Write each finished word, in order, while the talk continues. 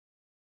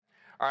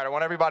All right, I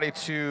want everybody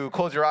to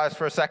close your eyes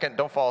for a second.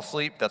 Don't fall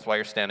asleep. That's why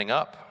you're standing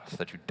up, so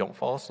that you don't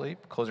fall asleep.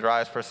 Close your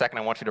eyes for a second.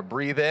 I want you to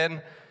breathe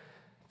in,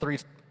 3,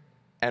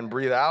 and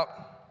breathe out.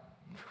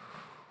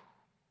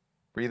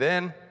 Breathe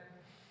in.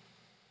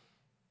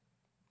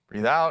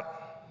 Breathe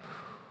out.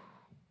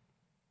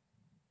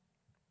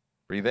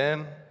 Breathe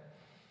in.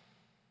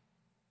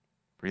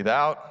 Breathe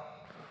out.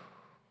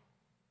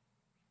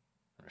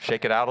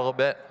 Shake it out a little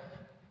bit.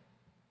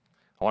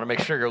 I want to make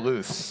sure you're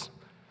loose.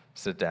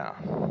 Sit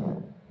down.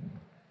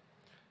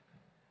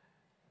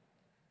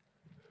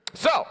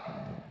 So,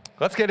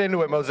 let's get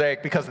into it,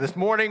 Mosaic, because this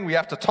morning we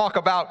have to talk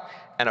about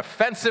an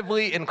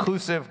offensively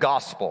inclusive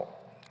gospel.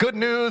 Good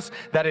news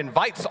that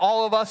invites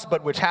all of us,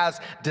 but which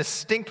has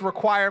distinct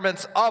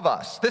requirements of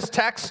us. This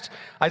text,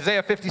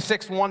 Isaiah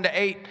 56,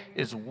 1-8,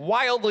 is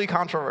wildly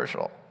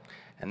controversial.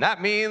 And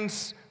that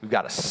means we've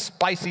got a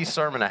spicy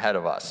sermon ahead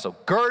of us. So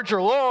gird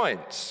your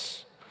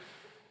loins.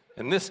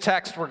 In this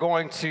text, we're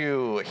going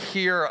to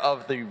hear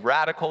of the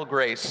radical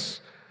grace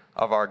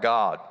of our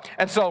God.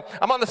 And so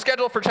I'm on the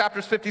schedule for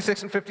chapters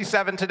 56 and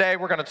 57 today.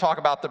 We're going to talk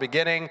about the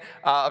beginning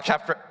of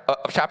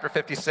chapter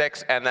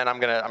 56, and then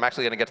I'm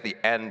actually going to get to the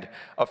end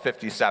of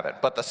 57.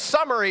 But the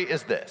summary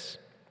is this.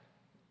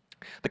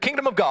 The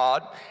kingdom of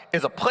God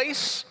is a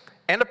place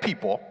and a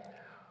people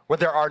where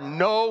there are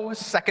no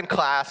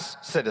second-class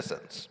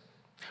citizens,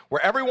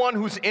 where everyone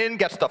who's in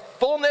gets the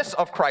fullness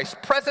of Christ's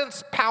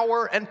presence,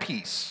 power, and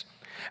peace,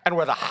 and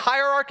where the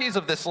hierarchies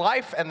of this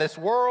life and this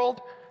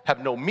world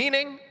have no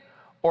meaning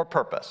or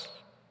purpose.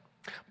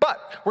 But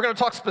we're going to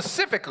talk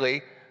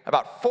specifically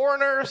about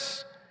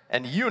foreigners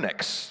and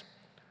eunuchs,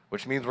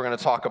 which means we're going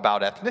to talk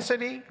about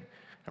ethnicity, and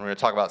we're going to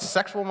talk about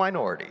sexual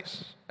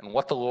minorities and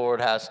what the Lord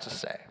has to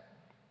say.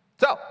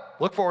 So,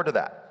 look forward to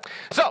that.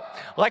 So,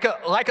 like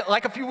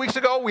a few weeks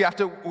ago, we have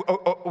to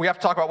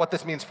talk about what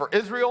this means for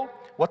Israel,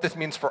 what this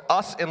means for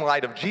us in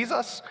light of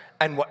Jesus,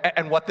 and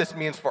what this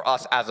means for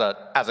us as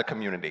a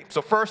community.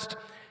 So first,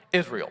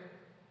 Israel.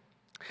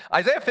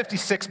 Isaiah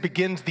 56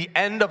 begins the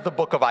end of the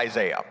book of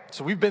Isaiah.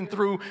 So we've been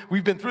through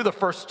the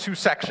first two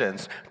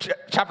sections.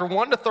 Chapter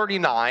 1 to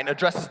 39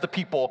 addresses the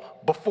people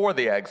before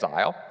the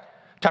exile.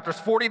 Chapters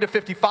 40 to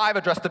 55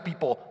 address the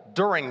people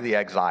during the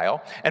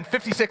exile. And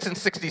 56 and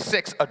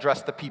 66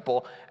 address the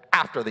people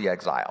after the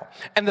exile.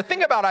 And the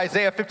thing about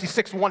Isaiah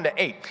 56,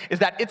 1-8 is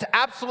that it's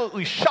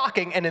absolutely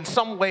shocking and in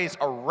some ways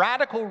a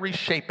radical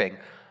reshaping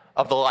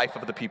of the life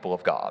of the people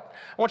of God.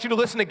 I want you to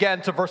listen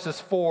again to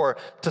verses 4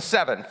 to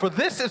 7. For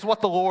this is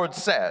what the Lord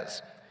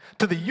says,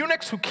 to the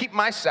eunuchs who keep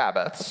my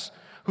Sabbaths,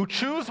 who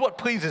choose what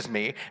pleases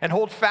me and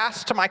hold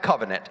fast to my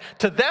covenant,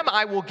 to them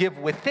I will give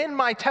within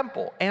my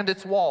temple and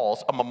its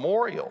walls a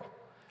memorial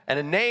and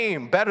a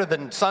name better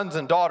than sons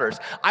and daughters.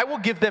 I will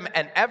give them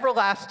an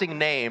everlasting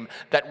name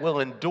that will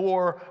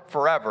endure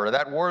forever.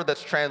 That word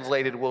that's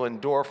translated will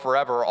endure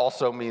forever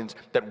also means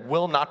that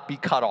will not be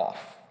cut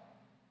off.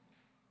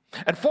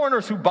 And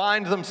foreigners who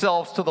bind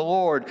themselves to the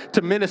Lord,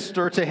 to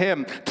minister to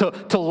him,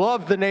 to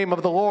love the name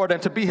of the Lord,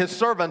 and to be his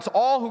servants,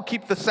 all who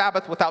keep the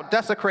Sabbath without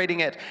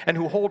desecrating it, and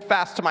who hold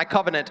fast to my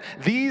covenant,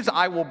 these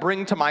I will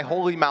bring to my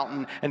holy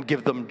mountain and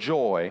give them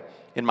joy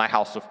in my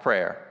house of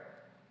prayer.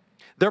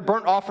 Their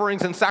burnt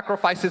offerings and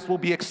sacrifices will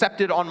be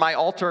accepted on my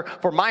altar,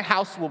 for my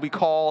house will be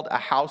called a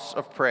house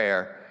of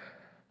prayer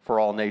for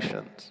all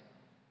nations.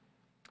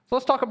 So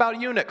let's talk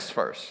about eunuchs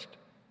first.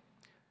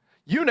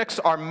 Eunuchs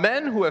are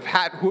men who have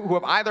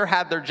either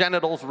had their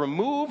genitals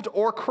removed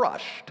or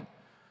crushed,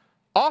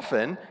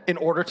 often in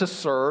order to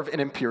serve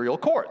in imperial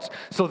courts.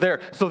 So they're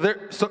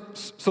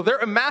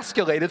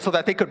emasculated so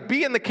that they could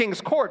be in the king's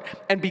court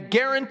and be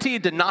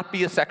guaranteed to not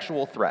be a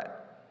sexual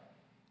threat.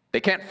 They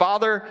can't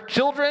father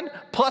children,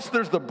 plus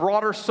there's the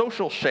broader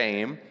social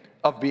shame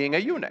of being a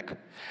eunuch.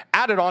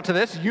 Added onto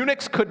this,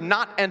 eunuchs could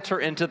not enter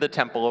into the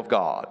temple of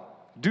God.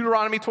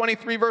 Deuteronomy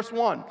 23, verse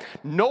 1.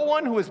 No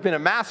one who has been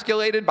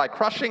emasculated by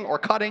crushing or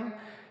cutting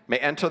may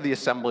enter the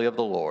assembly of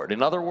the Lord.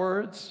 In other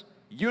words,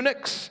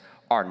 eunuchs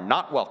are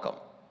not welcome.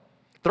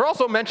 They're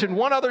also mentioned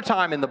one other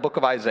time in the book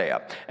of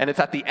Isaiah, and it's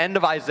at the end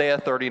of Isaiah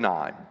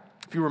 39.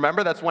 If you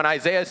remember, that's when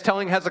Isaiah is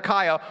telling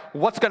Hezekiah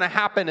what's going to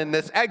happen in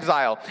this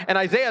exile. And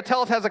Isaiah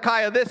tells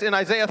Hezekiah this in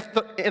Isaiah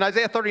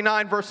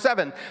 39, verse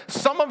 7.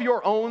 Some of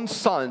your own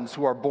sons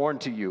who are born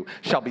to you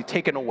shall be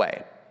taken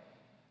away,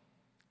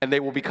 and they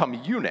will become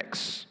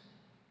eunuchs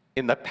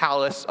in the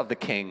palace of the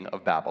king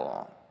of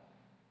Babylon.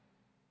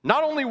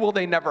 Not only will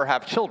they never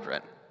have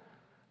children,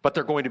 but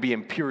they're going to be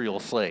imperial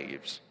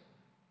slaves.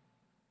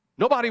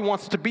 Nobody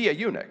wants to be a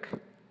eunuch.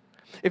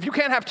 If you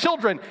can't have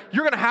children,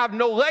 you're going to have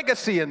no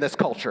legacy in this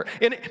culture.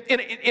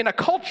 In a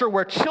culture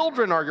where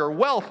children are your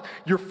wealth,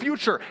 your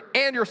future,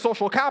 and your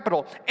social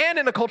capital, and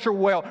in a culture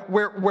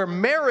where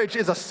marriage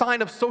is a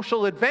sign of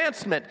social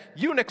advancement,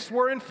 eunuchs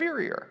were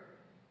inferior,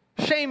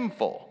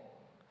 shameful,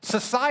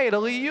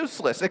 societally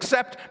useless,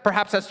 except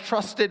perhaps as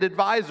trusted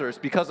advisors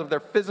because of their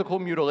physical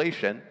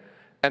mutilation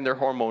and their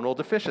hormonal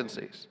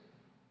deficiencies.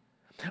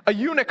 A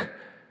eunuch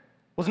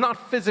was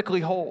not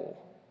physically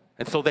whole,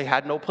 and so they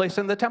had no place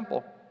in the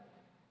temple.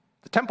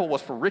 The temple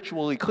was for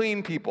ritually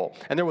clean people,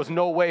 and there was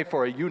no way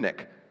for a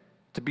eunuch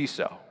to be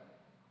so.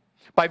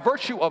 By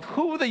virtue of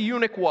who the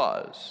eunuch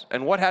was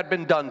and what had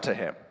been done to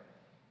him,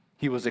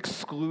 he was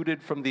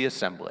excluded from the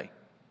assembly.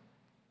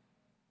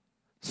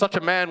 Such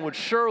a man would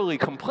surely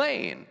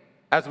complain,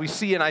 as we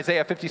see in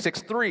Isaiah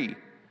 56:3,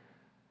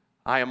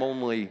 I am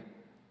only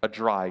a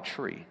dry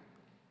tree.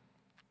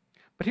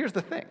 But here's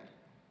the thing.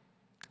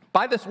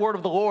 By this word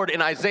of the Lord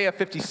in Isaiah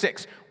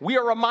 56, we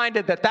are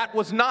reminded that that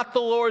was not the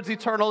Lord's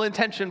eternal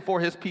intention for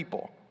his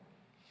people.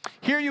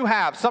 Here you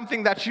have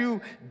something that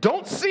you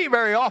don't see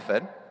very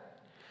often.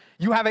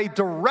 You have a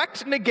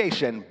direct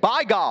negation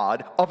by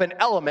God of an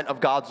element of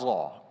God's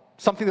law,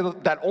 something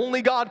that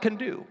only God can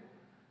do.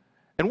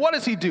 And what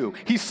does he do?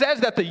 He says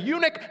that the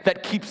eunuch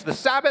that keeps the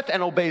Sabbath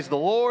and obeys the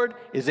Lord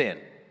is in,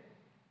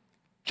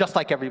 just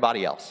like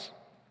everybody else.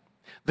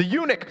 The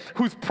eunuch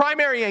whose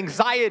primary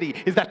anxiety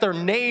is that their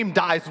name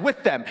dies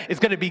with them is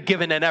going to be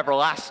given an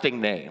everlasting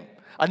name,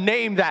 a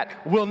name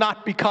that will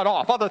not be cut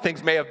off. Other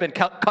things may have been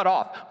cut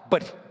off,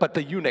 but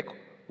the eunuch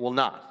will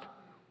not.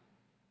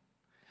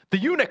 The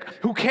eunuch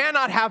who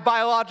cannot have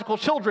biological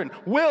children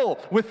will,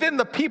 within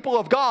the people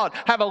of God,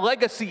 have a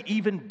legacy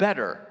even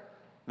better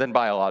than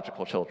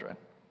biological children.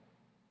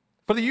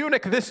 For the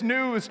eunuch, this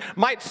news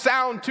might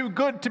sound too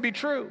good to be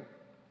true,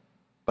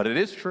 but it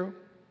is true.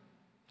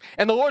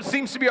 And the Lord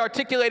seems to be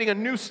articulating a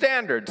new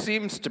standard,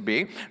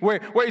 where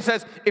he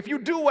says, if you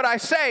do what I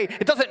say,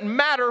 it doesn't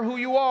matter who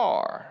you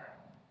are.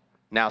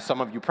 Now,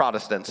 some of you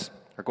Protestants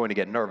are going to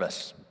get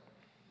nervous.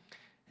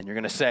 And you're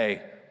going to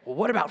say, well,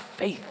 what about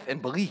faith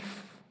and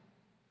belief?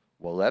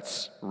 Well,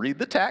 let's read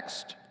the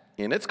text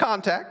in its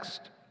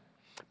context.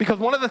 Because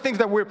one of the things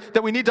that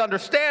we need to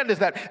understand is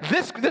that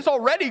this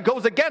already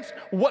goes against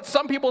what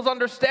some people's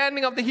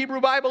understanding of the Hebrew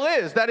Bible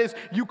is. That is,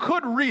 you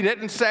could read it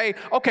and say,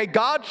 okay,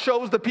 God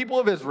chose the people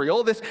of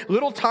Israel, this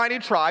little tiny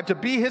tribe, to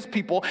be his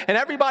people, and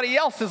everybody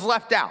else is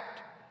left out.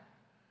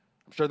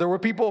 I'm sure there were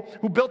people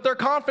who built their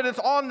confidence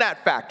on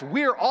that fact.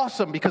 We're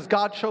awesome because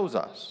God chose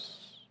us.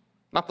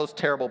 Not those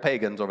terrible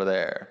pagans over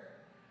there.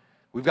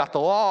 We've got the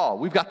law,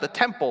 we've got the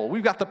temple,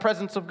 we've got the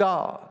presence of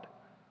God.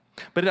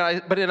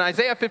 But in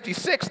Isaiah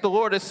 56, the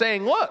Lord is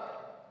saying, look,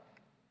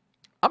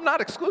 I'm not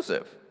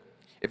exclusive.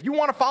 If you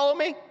want to follow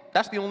me,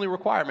 that's the only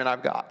requirement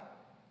I've got.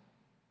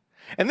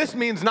 And this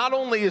means not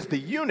only is the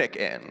eunuch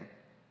in,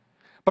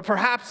 but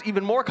perhaps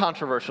even more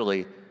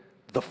controversially,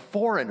 the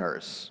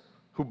foreigners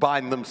who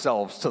bind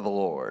themselves to the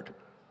Lord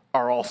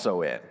are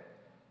also in.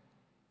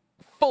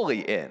 Fully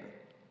in.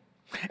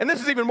 And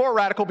this is even more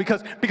radical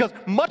because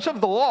much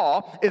of the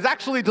law is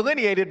actually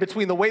delineated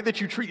between the way that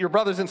you treat your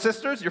brothers and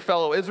sisters, your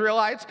fellow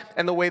Israelites,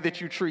 and the way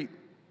that you treat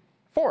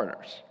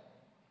foreigners.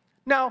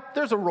 Now,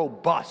 there's a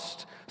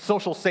robust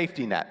social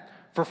safety net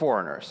for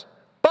foreigners,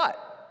 but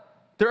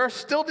there are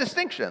still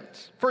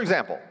distinctions. For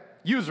example,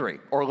 usury,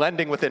 or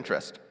lending with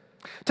interest.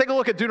 Take a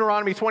look at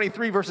Deuteronomy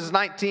 23, verses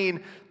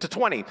 19 to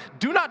 20.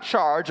 Do not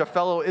charge a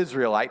fellow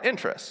Israelite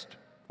interest,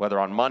 whether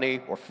on money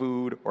or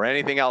food or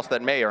anything else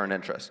that may earn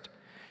interest.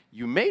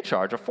 You may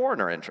charge a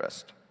foreigner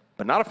interest,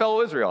 but not a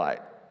fellow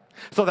Israelite,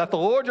 so that the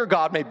Lord your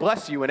God may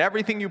bless you in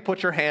everything you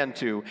put your hand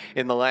to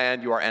in the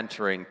land you are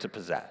entering to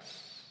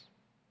possess.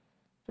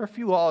 There are a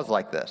few laws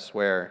like this,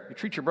 where you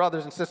treat your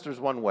brothers and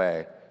sisters one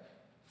way,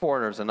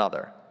 foreigners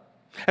another.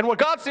 And what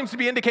God seems to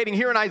be indicating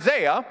here in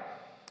Isaiah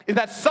is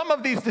that some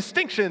of these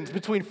distinctions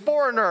between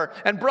foreigner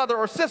and brother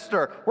or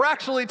sister were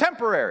actually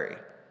temporary.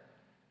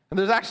 And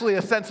there's actually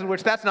a sense in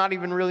which that's not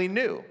even really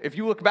new. If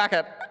you look back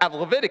at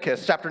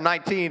Leviticus chapter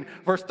 19,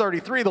 verse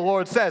 33, the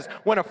Lord says,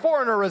 when a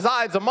foreigner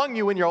resides among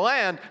you in your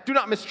land, do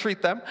not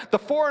mistreat them. The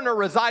foreigner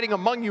residing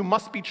among you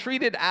must be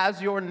treated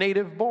as your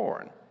native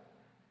born.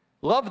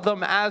 Love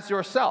them as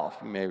yourself.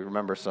 You may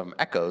remember some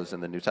echoes in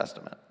the New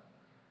Testament.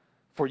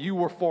 For you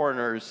were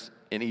foreigners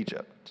in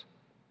Egypt.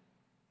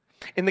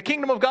 In the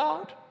kingdom of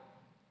God,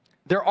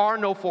 there are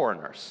no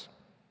foreigners.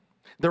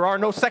 There are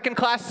no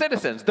second-class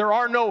citizens. There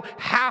are no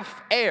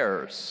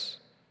half-heirs.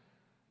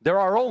 There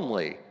are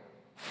only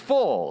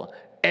full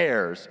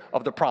heirs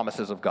of the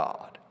promises of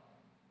God.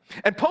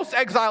 And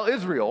post-exile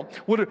Israel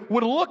would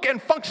look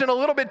and function a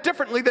little bit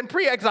differently than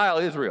pre-exile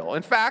Israel.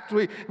 In fact,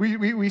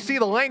 we see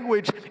the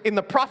language in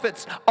the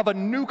prophets of a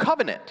new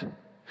covenant,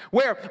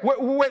 where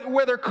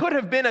there could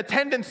have been a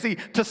tendency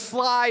to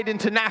slide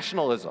into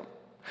nationalism.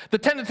 The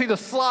tendency to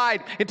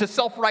slide into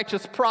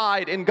self-righteous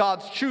pride in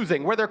God's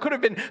choosing, where there could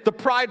have been the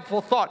prideful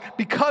thought,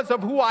 because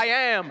of who I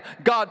am,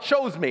 God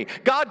chose me.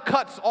 God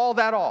cuts all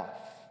that off.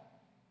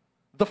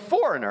 The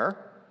foreigner,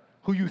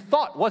 who you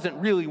thought wasn't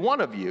really one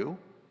of you,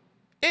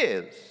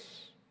 is.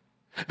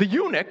 The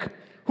eunuch,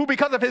 who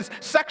because of his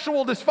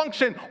sexual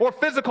dysfunction or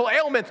physical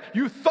ailments,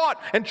 you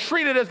thought and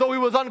treated as though he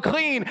was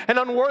unclean and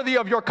unworthy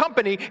of your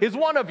company, is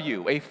one of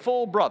you, a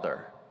full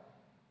brother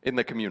in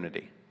the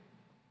community.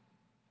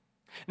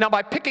 Now,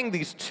 by picking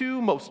these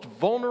two most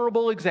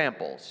vulnerable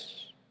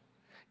examples,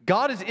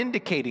 God is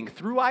indicating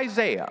through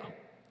Isaiah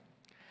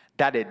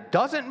that it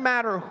doesn't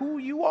matter who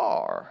you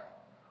are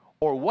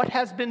or what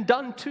has been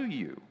done to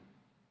you.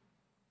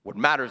 What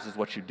matters is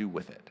what you do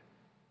with it.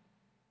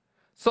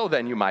 So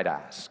then you might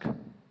ask,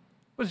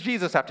 what does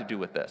Jesus have to do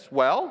with this?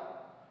 Well,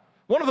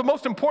 one of the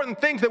most important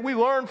things that we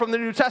learn from the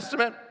New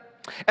Testament,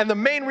 and the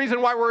main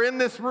reason why we're in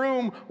this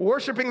room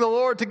worshiping the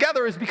Lord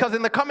together, is because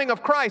in the coming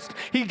of Christ,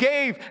 he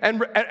gave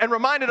and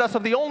reminded us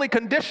of the only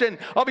condition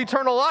of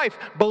eternal life,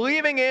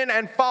 believing in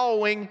and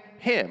following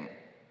him.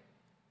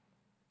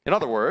 In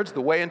other words,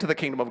 the way into the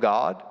kingdom of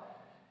God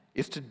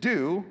is to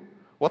do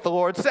what the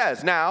Lord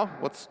says. Now,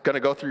 what's going to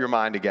go through your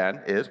mind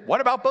again is, what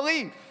about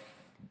belief?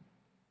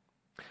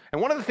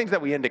 And one of the things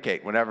that we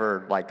indicate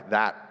whenever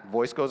that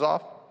voice goes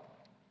off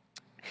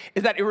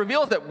is that it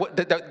reveals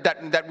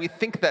that we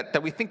think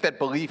that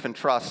belief and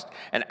trust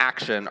and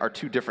action are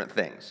two different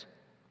things,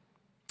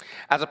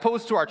 as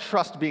opposed to our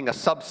trust being a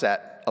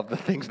subset of the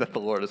things that the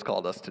Lord has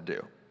called us to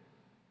do.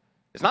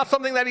 It's not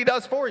something that he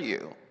does for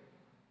you.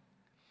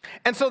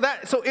 And so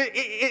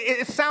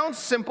it sounds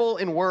simple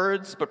in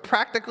words, but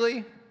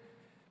practically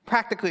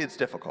it's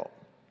difficult.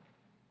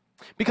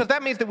 Because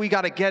that means that we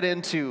got to get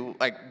into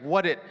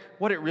what it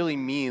really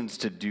means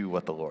to do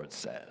what the Lord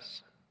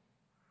says.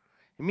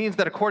 It means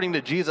that according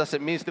to Jesus,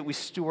 it means that we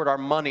steward our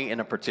money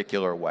in a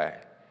particular way.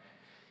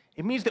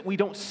 It means that we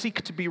don't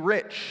seek to be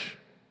rich,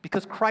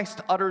 because Christ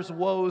utters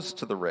woes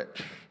to the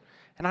rich.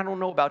 And I don't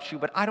know about you,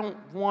 but I don't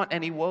want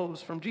any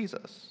woes from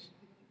Jesus.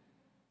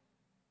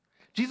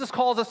 Jesus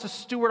calls us to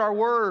steward our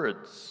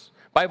words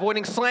by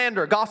avoiding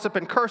slander, gossip,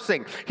 and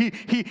cursing.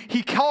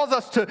 He calls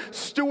us to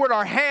steward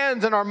our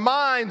hands and our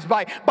minds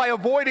by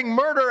avoiding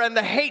murder and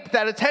the hate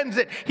that attends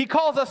it. He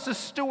calls us to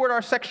steward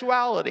our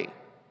sexuality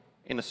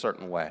in a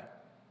certain way,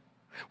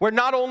 where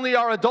not only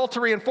are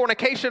adultery and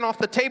fornication off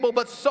the table,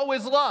 but so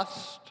is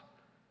lust.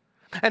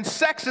 And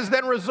sex is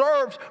then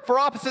reserved for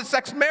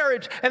opposite-sex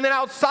marriage. And then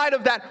outside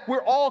of that,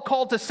 we're all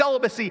called to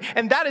celibacy.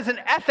 And that is an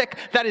ethic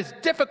that is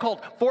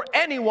difficult for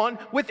anyone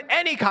with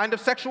any kind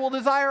of sexual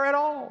desire at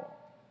all.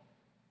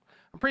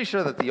 I'm pretty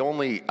sure that the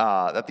only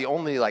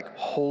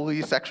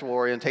holy sexual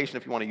orientation,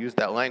 if you want to use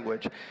that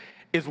language,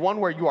 is one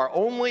where you are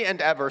only and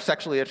ever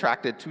sexually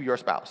attracted to your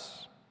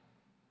spouse.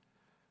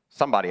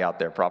 Somebody out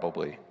there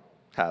probably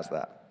has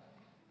that.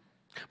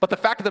 But the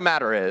fact of the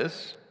matter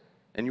is,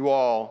 and you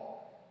all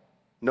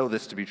know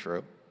this to be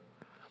true,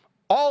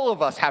 all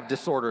of us have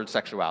disordered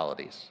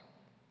sexualities,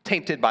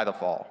 tainted by the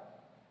fall.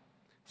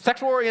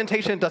 Sexual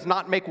orientation does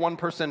not make one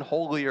person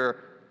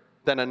holier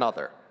than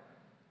another,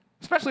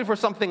 especially for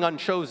something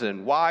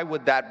unchosen. Why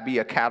would that be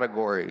a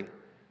category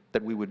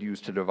that we would use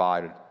to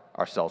divide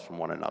ourselves from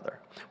one another?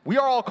 We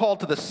are all called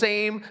to the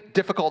same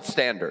difficult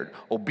standard: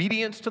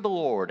 obedience to the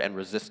Lord and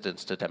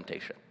resistance to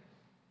temptation.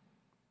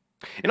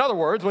 In other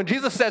words, when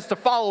Jesus says to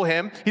follow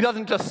him, he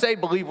doesn't just say,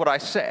 believe what I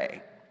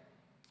say.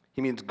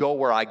 He means go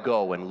where I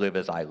go and live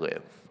as I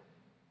live.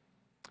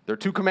 There are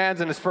two commands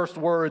in his first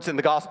words in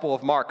the Gospel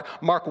of Mark.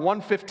 Mark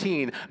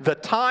 1:15, the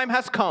time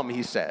has come,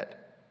 he said.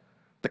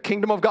 The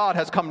kingdom of God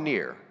has come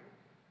near.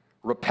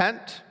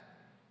 Repent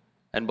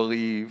and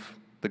believe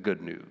the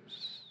good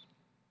news.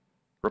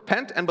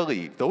 Repent and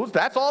believe.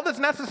 That's all that's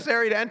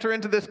necessary to enter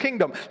into this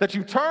kingdom, that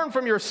you turn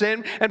from your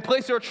sin and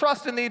place your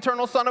trust in the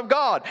eternal Son of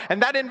God.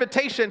 And that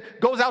invitation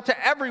goes out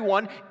to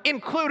everyone,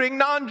 including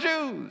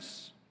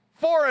non-Jews,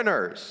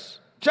 foreigners,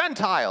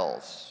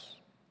 Gentiles.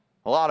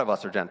 A lot of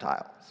us are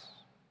Gentiles.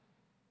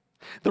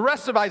 The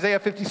rest of Isaiah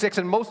 56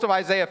 and most of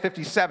Isaiah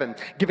 57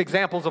 give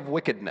examples of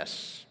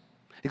wickedness,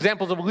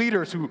 examples of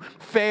leaders who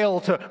fail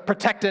to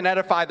protect and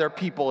edify their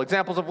people,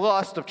 examples of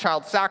lust, of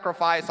child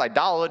sacrifice,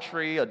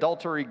 idolatry,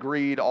 adultery,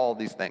 greed, all of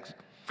these things.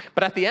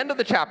 But at the end of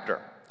the chapter,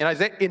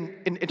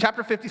 in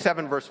chapter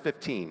 57, verse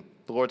 15,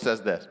 the Lord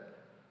says this: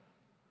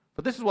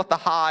 "But this is what the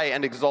high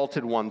and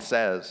exalted one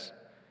says,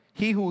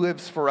 he who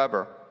lives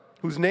forever,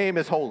 whose name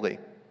is holy.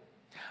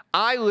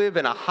 I live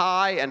in a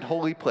high and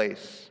holy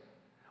place,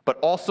 but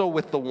also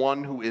with the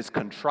one who is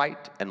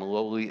contrite and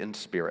lowly in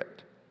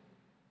spirit,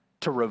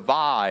 to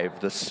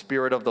revive the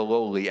spirit of the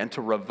lowly and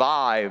to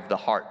revive the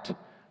heart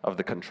of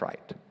the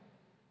contrite."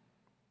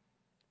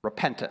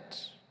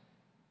 Repentance.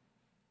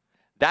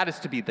 That is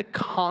to be the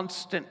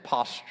constant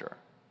posture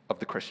of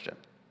the Christian.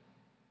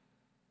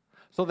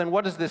 So then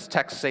what does this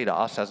text say to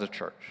us as a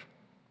church,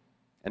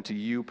 and to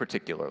you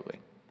particularly?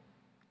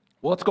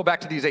 Well, let's go back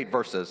to these 8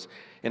 verses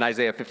in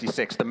Isaiah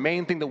 56. The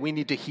main thing that we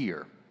need to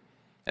hear,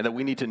 and that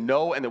we need to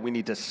know, and that we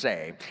need to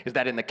say, is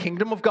that in the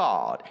kingdom of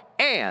God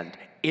and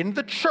in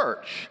the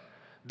church,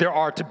 there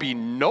are to be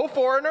no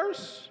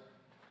foreigners,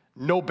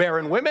 no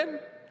barren women,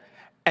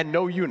 and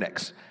no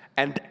eunuchs.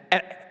 And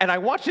I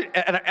want you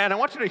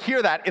to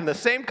hear that in the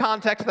same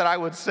context that I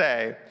would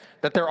say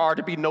that there are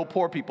to be no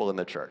poor people in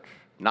the church.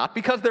 Not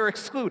because they're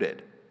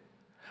excluded,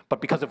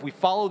 but because if we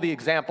follow the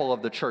example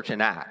of the church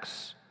in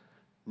Acts,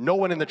 no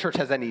one in the church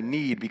has any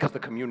need because the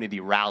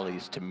community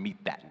rallies to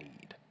meet that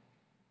need.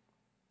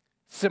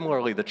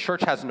 Similarly, the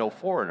church has no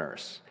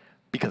foreigners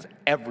because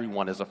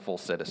everyone is a full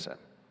citizen.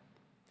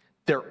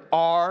 There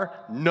are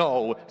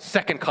no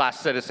second-class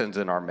citizens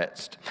in our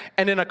midst.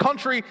 And in a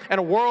country and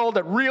a world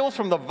that reels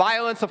from the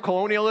violence of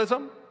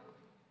colonialism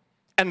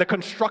and the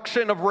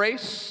construction of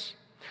race,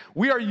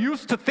 we are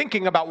used to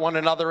thinking about one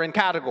another in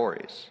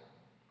categories.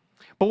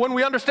 But when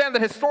we understand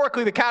that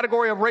historically the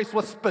category of race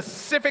was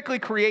specifically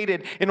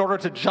created in order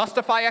to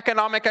justify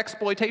economic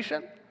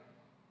exploitation,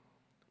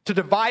 to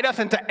divide us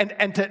and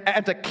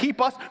to keep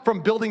us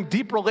from building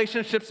deep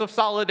relationships of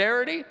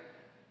solidarity,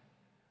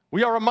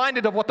 we are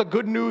reminded of what the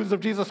good news of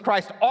Jesus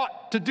Christ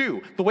ought to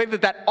do, the way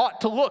that that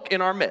ought to look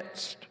in our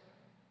midst.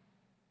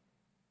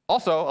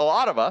 Also, a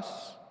lot of us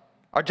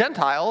are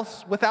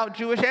Gentiles without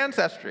Jewish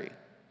ancestry.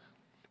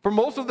 For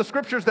most of the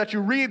scriptures that you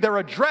read, they're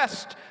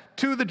addressed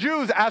to the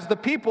Jews as the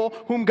people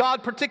whom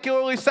God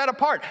particularly set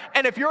apart.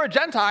 And if you're a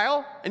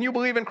Gentile and you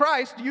believe in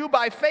Christ, you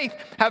by faith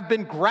have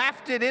been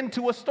grafted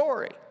into a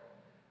story.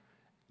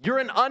 You're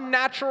an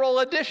unnatural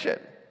addition,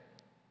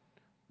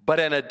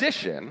 but an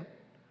addition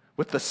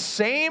with the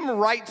same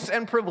rights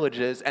and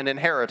privileges and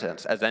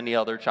inheritance as any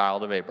other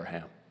child of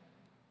Abraham.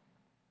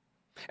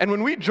 And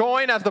when we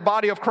join as the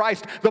body of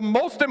Christ, the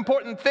most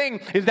important thing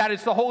is that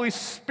it's the Holy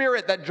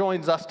Spirit that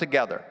joins us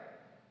together,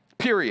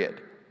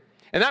 period.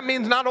 And that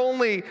means not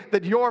only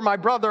that you're my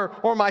brother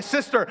or my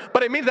sister,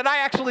 but it means that I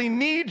actually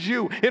need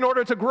you in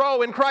order to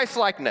grow in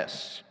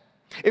Christ-likeness.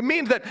 It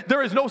means that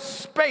there is no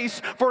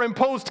space for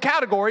imposed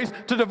categories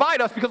to divide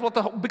us because what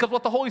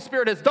the Holy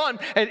Spirit has done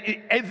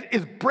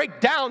is break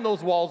down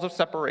those walls of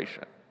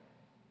separation.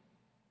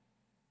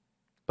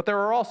 But there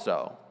are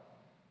also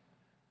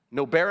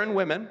no barren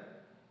women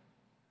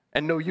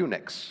and no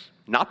eunuchs,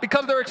 not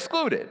because they're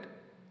excluded,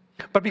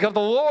 but because the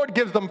Lord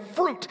gives them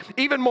fruit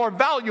even more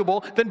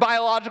valuable than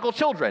biological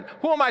children.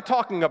 Who am I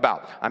talking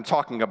about? I'm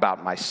talking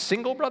about my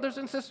single brothers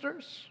and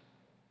sisters,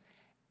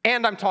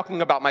 and I'm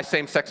talking about my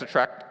same-sex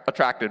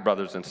attracted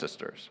brothers and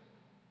sisters.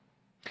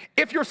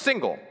 If you're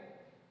single,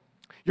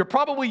 you're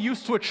probably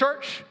used to a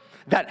church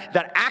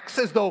that acts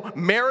as though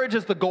marriage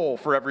is the goal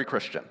for every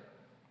Christian.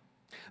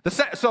 On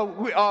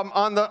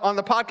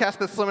the podcast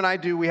that Slim and I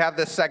do, we have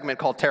this segment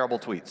called Terrible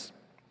Tweets,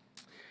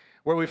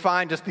 where we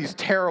find just these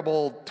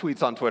terrible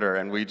tweets on Twitter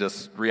and we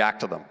just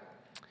react to them.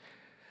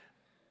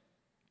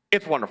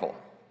 It's wonderful.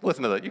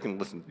 Listen to that. You can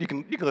listen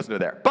to it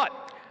there.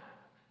 But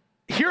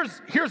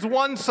here's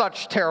one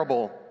such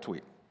terrible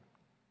tweet.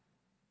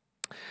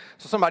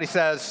 So somebody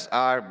says,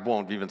 I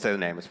won't even say the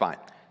name, it's fine.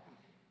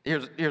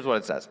 Here's what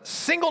it says.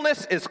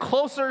 Singleness is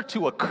closer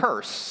to a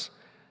curse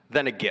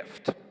than a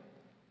gift.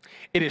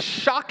 It is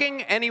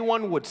shocking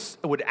anyone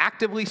would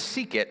actively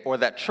seek it, or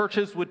that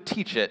churches would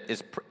teach it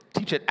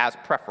as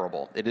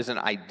preferable. It isn't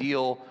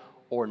ideal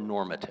or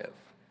normative.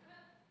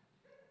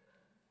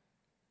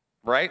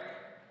 Right?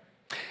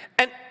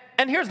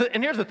 And here's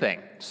the thing.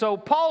 So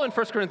Paul in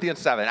 1 Corinthians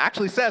 7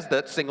 actually says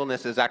that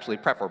singleness is actually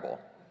preferable.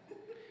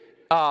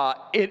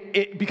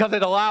 Because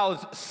it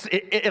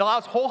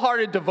allows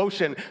wholehearted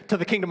devotion to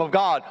the kingdom of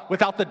God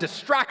without the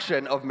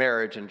distraction of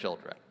marriage and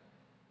children.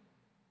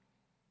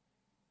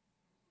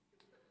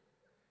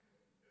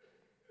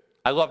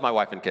 I love my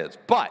wife and kids,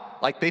 but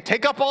they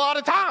take up a lot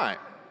of time.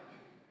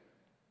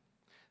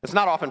 It's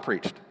not often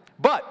preached.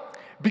 But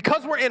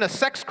because we're in a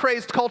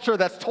sex-crazed culture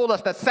that's told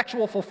us that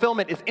sexual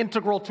fulfillment is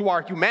integral to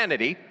our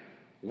humanity,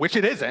 which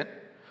it isn't,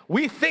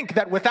 we think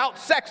that without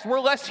sex we're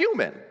less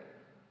human.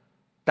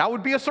 That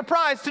would be a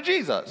surprise to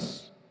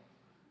Jesus.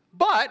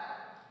 But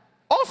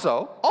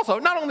also,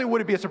 not only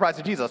would it be a surprise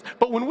to Jesus,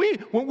 but when we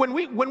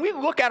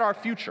look at our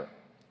future,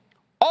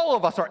 all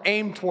of us are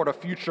aimed toward a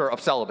future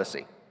of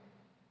celibacy.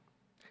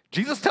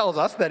 Jesus tells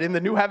us that in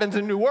the new heavens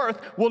and new earth,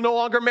 we'll no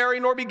longer marry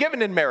nor be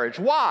given in marriage.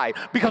 Why?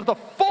 Because the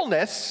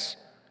fullness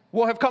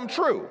will have come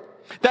true.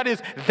 That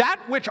is, that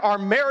which our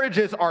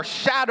marriages are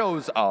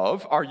shadows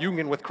of, our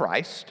union with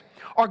Christ,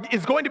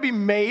 is going to be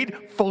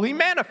made fully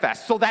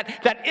manifest. So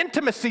that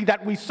intimacy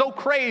that we so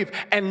crave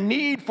and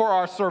need for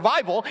our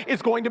survival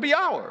is going to be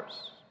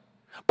ours.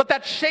 But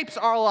that shapes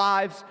our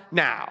lives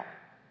now.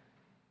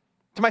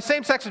 To my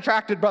same-sex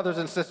attracted brothers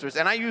and sisters,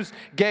 and I use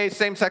gay,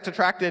 same-sex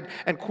attracted,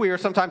 and queer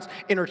sometimes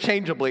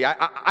interchangeably.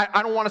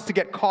 I don't want us to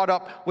get caught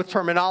up with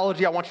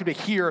terminology. I want you to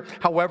hear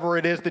however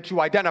it is that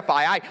you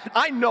identify.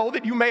 I know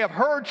that you may have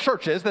heard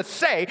churches that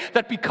say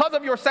that because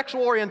of your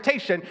sexual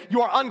orientation,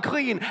 you are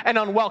unclean and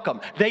unwelcome.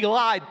 They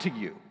lied to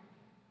you.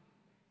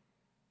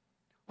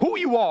 Who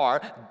you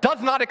are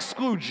does not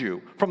exclude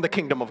you from the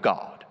kingdom of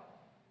God.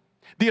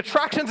 The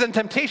attractions and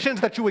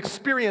temptations that you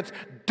experience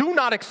do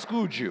not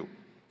exclude you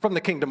from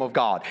the kingdom of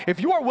God.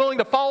 If you are willing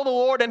to follow the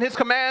Lord and his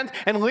commands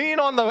and lean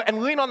on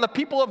the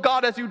people of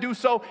God as you do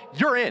so,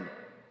 you're in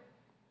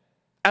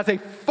as a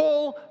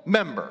full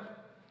member.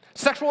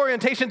 Sexual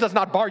orientation does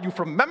not bar you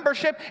from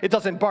membership. It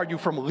doesn't bar you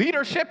from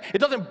leadership. It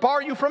doesn't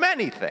bar you from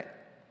anything.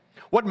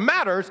 What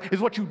matters is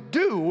what you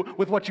do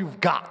with what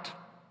you've got.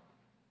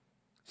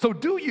 So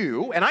do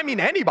you, and I mean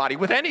anybody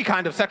with any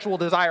kind of sexual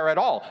desire at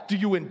all, do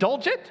you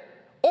indulge it?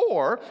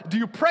 Or do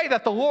you pray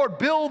that the Lord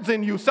builds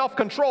in you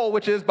self-control,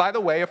 which is, by the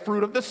way, a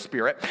fruit of the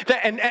Spirit,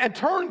 and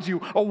turns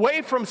you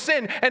away from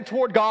sin and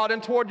toward God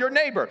and toward your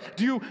neighbor?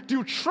 Do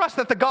you trust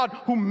that the God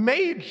who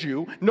made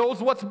you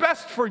knows what's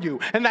best for you?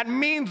 And that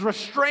means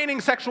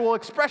restraining sexual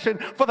expression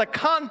for the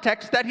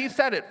context that he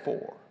set it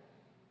for.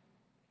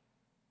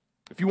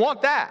 If you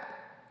want that,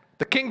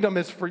 the kingdom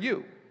is for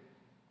you.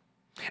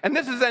 And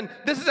this is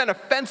an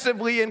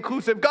offensively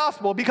inclusive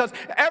gospel because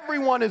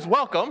everyone is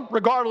welcome,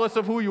 regardless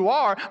of who you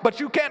are, but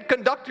you can't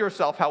conduct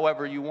yourself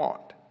however you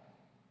want.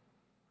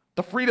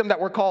 The freedom that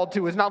we're called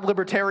to is not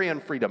libertarian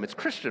freedom, it's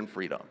Christian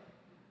freedom.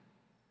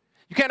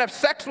 You can't have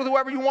sex with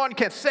whoever you want, you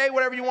can't say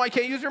whatever you want,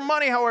 you can't use your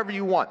money however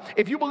you want.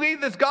 If you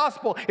believe this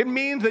gospel, it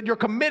means that you're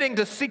committing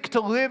to seek to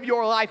live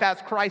your life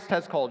as Christ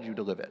has called you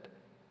to live it.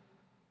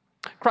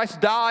 Christ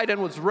died and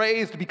was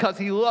raised because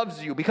he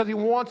loves you, because he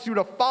wants you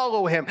to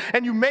follow him.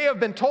 And you may have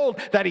been told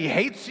that he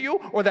hates you,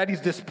 or that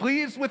he's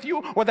displeased with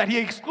you, or that he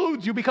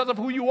excludes you because of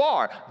who you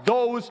are.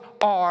 Those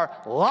are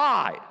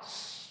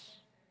lies.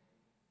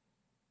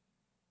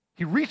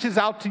 He reaches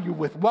out to you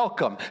with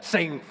welcome,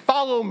 saying,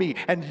 "Follow me,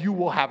 and you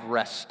will have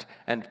rest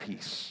and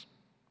peace."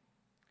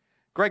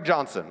 Greg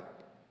Johnson,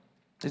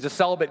 he's a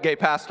celibate gay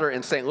pastor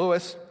in St.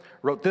 Louis,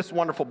 wrote this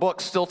wonderful book,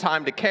 Still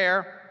Time to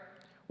Care: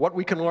 What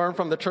We Can Learn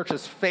from the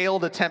Church's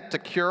Failed Attempt to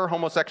Cure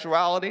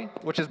Homosexuality,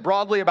 which is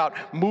broadly about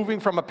moving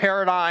from a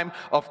paradigm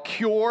of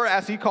cure,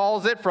 as he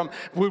calls it, from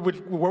where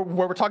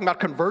we're talking about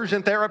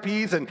conversion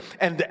therapies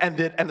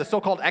and the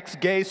so-called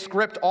ex-gay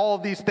script, all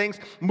of these things,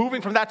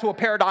 moving from that to a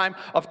paradigm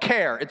of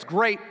care. It's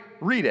great,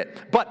 read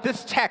it. But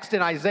this text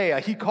in Isaiah,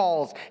 he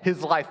calls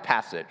his life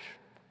passage.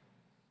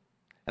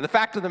 And the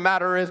fact of the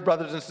matter is,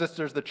 brothers and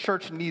sisters, the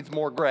church needs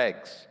more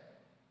Gregs.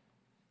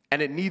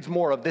 And it needs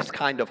more of this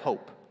kind of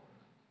hope.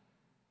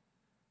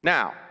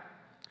 Now,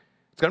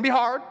 it's going to be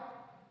hard.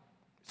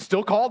 It's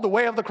still called the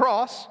way of the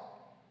cross.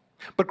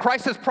 But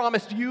Christ has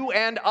promised you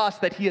and us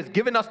that he has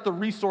given us the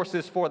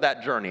resources for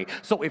that journey.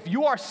 So if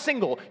you are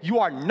single, you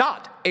are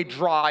not a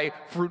dry,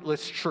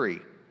 fruitless tree.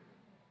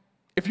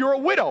 If you're a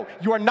widow,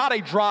 you are not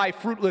a dry,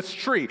 fruitless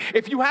tree.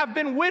 If you have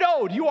been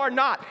widowed, you are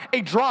not a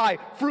dry,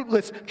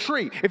 fruitless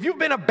tree. If you've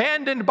been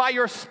abandoned by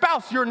your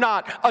spouse, you're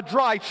not a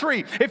dry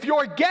tree. If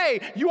you're gay,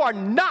 you are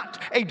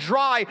not a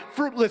dry,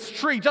 fruitless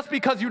tree just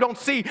because you don't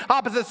see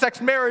opposite-sex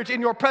marriage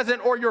in your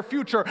present or your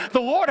future. The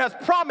Lord has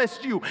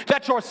promised you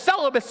that your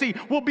celibacy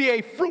will be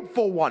a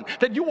fruitful one,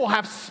 that you will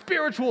have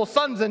spiritual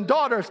sons and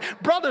daughters,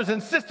 brothers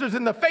and sisters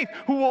in the faith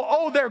who will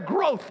owe their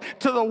growth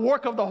to the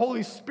work of the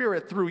Holy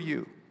Spirit through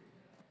you.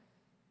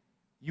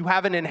 You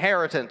have an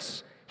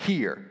inheritance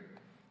here.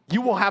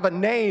 You will have a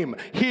name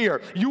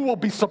here. You will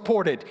be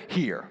supported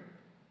here.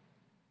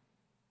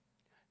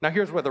 Now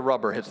here's where the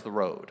rubber hits the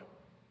road.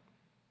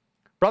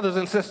 Brothers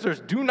and sisters,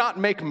 do not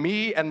make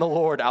me and the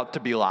Lord out to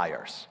be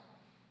liars.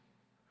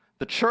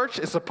 The church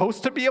is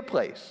supposed to be a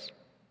place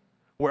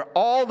where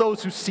all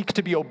those who seek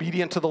to be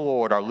obedient to the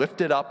Lord are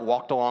lifted up,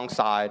 walked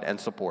alongside, and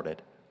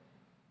supported.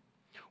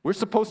 We're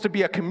supposed to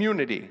be a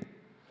community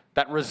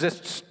that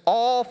resists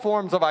all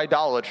forms of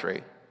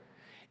idolatry,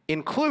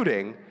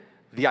 including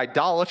the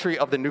idolatry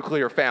of the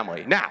nuclear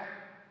family. Now,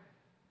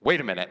 wait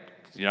a minute.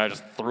 I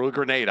just threw a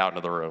grenade out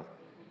into the room.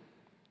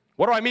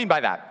 What do I mean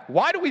by that?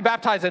 Why do we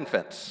baptize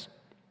infants?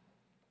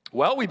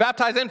 Well, we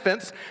baptize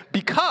infants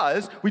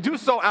because we do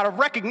so out of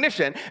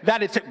recognition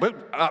that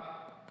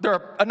there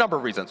are a number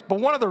of reasons, but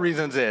one of the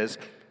reasons is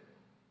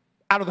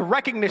out of the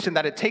recognition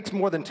that it takes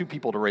more than two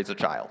people to raise a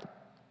child.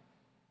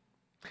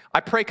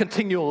 I pray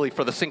continually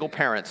for the single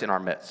parents in our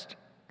midst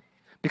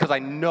because I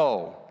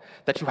know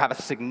that you have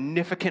a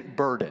significant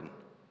burden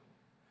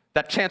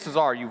that chances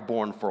are you've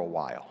borne for a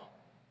while.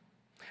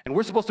 And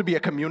we're supposed to be a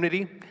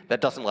community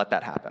that doesn't let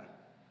that happen.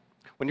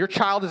 When your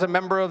child is a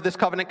member of this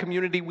covenant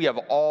community, we have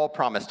all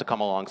promised to come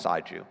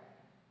alongside you.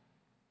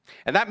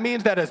 And that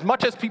means that as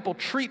much as people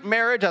treat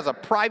marriage as a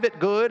private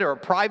good or a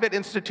private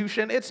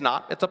institution, it's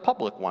not. It's a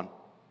public one.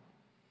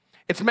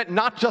 It's meant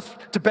not just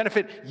to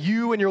benefit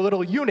you and your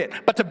little unit,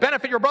 but to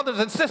benefit your brothers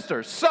and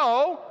sisters.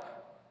 So,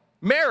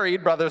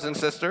 married brothers and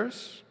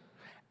sisters,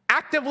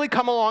 actively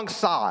come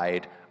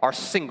alongside our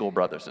single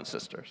brothers and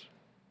sisters.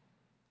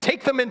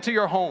 Take them into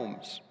your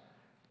homes,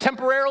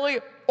 temporarily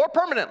or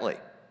permanently.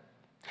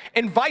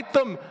 Invite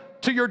them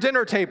to your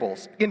dinner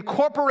tables.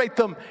 Incorporate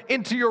them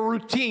into your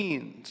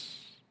routines.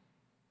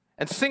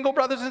 And single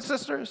brothers and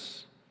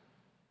sisters,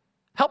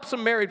 help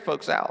some married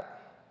folks out.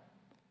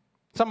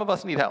 Some of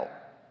us need help.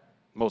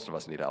 Most of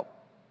us need help.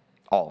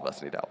 All of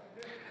us need help.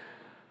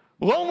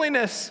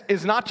 Loneliness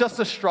is not just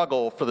a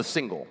struggle for the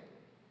single.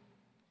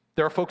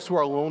 There are folks who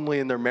are lonely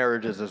in their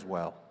marriages as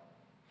well.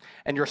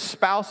 And your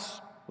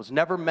spouse was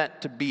never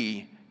meant to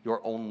be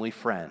your only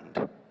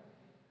friend.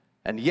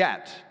 And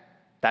yet,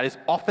 that is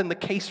often the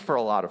case for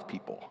a lot of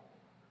people.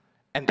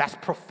 And that's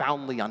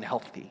profoundly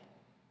unhealthy.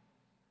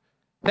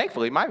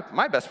 Thankfully,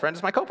 my best friend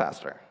is my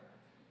co-pastor.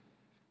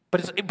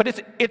 But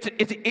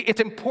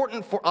it's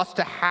important for us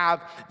to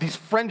have these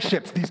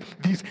friendships,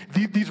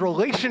 these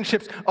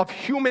relationships of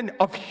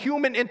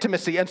human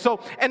intimacy.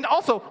 And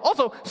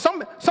also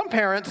some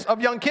parents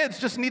of young kids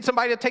just need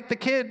somebody to take the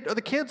kid or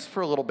the kids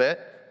for a little bit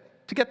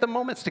to get the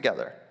moments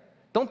together.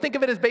 Don't think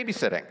of it as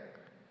babysitting.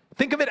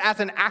 Think of it as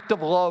an act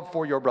of love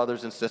for your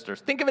brothers and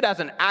sisters. Think of it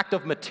as an act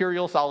of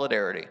material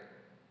solidarity.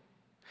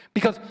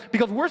 Because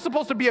we're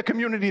supposed to be a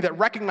community that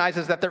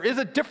recognizes that there is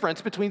a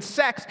difference between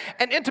sex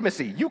and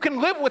intimacy. You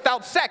can live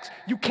without sex.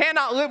 You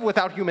cannot live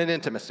without human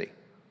intimacy.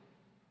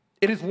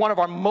 It is one of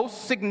our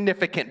most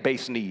significant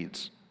base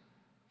needs.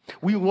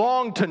 We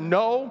long to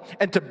know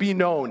and to be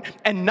known,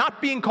 and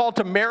not being called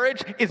to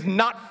marriage is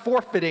not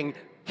forfeiting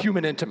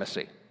human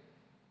intimacy.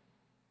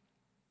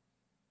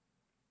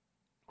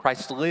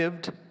 Christ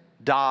lived,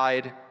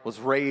 died, was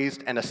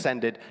raised, and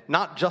ascended,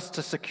 not just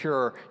to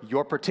secure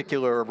your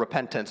particular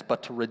repentance,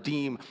 but to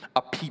redeem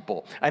a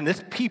people. And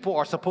this people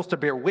are supposed to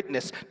bear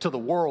witness to the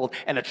world,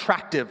 an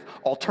attractive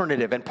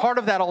alternative. And part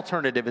of that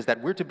alternative is that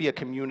we're to be a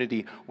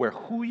community where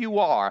who you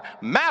are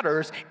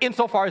matters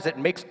insofar as it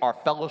makes our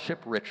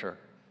fellowship richer.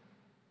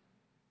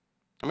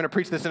 I'm going to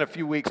preach this in a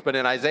few weeks, but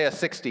in Isaiah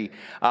 60,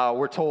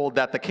 we're told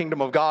that the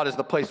kingdom of God is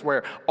the place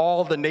where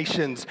all the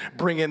nations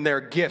bring in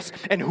their gifts.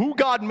 And who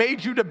God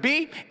made you to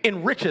be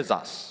enriches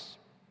us.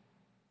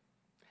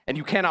 And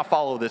you cannot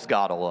follow this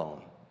God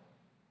alone.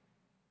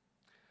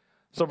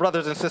 So,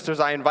 brothers and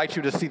sisters, I invite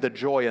you to see the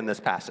joy in this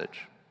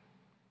passage,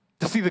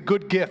 to see the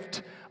good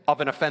gift of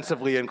an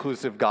offensively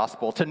inclusive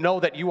gospel, to know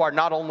that you are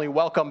not only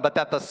welcome, but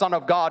that the Son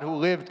of God who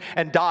lived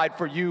and died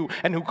for you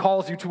and who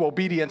calls you to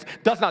obedience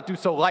does not do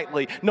so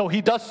lightly. No,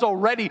 he does so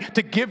ready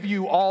to give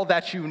you all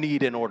that you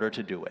need in order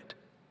to do it.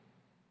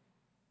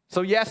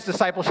 So yes,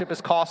 discipleship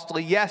is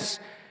costly. Yes,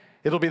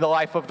 it'll be the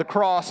life of the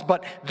cross,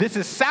 but this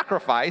is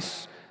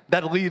sacrifice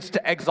that leads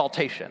to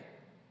exaltation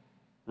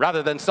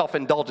rather than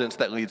self-indulgence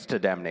that leads to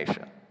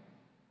damnation.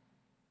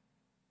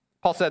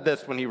 Paul said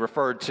this when he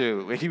referred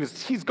to,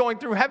 he's going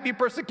through heavy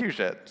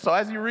persecution. So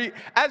as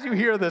you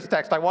hear this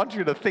text, I want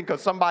you to think of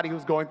somebody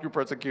who's going through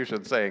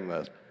persecution saying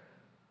this.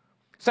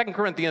 2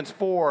 Corinthians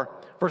 4,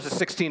 verses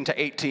 16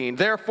 to 18.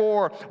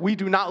 Therefore, we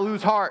do not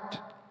lose heart.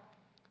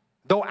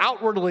 Though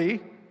outwardly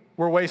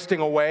we're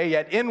wasting away,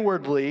 yet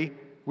inwardly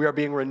we are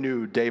being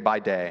renewed day by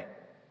day.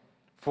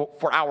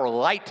 For our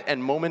light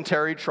and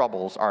momentary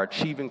troubles are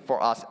achieving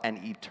for us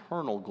an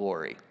eternal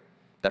glory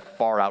that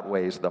far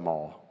outweighs them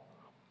all.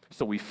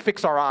 So we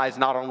fix our eyes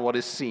not on what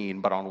is seen,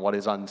 but on what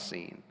is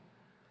unseen.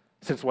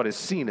 Since what is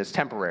seen is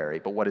temporary,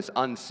 but what is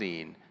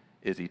unseen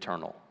is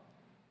eternal.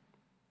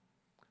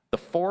 The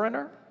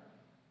foreigner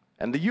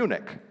and the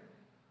eunuch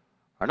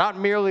are not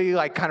merely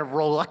kind of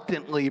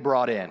reluctantly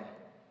brought in,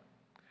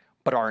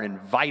 but are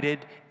invited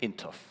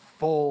into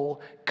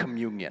full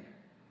communion.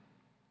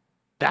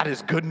 That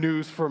is good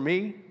news for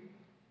me,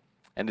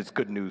 and it's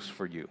good news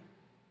for you.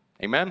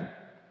 Amen?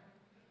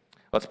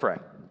 Let's pray.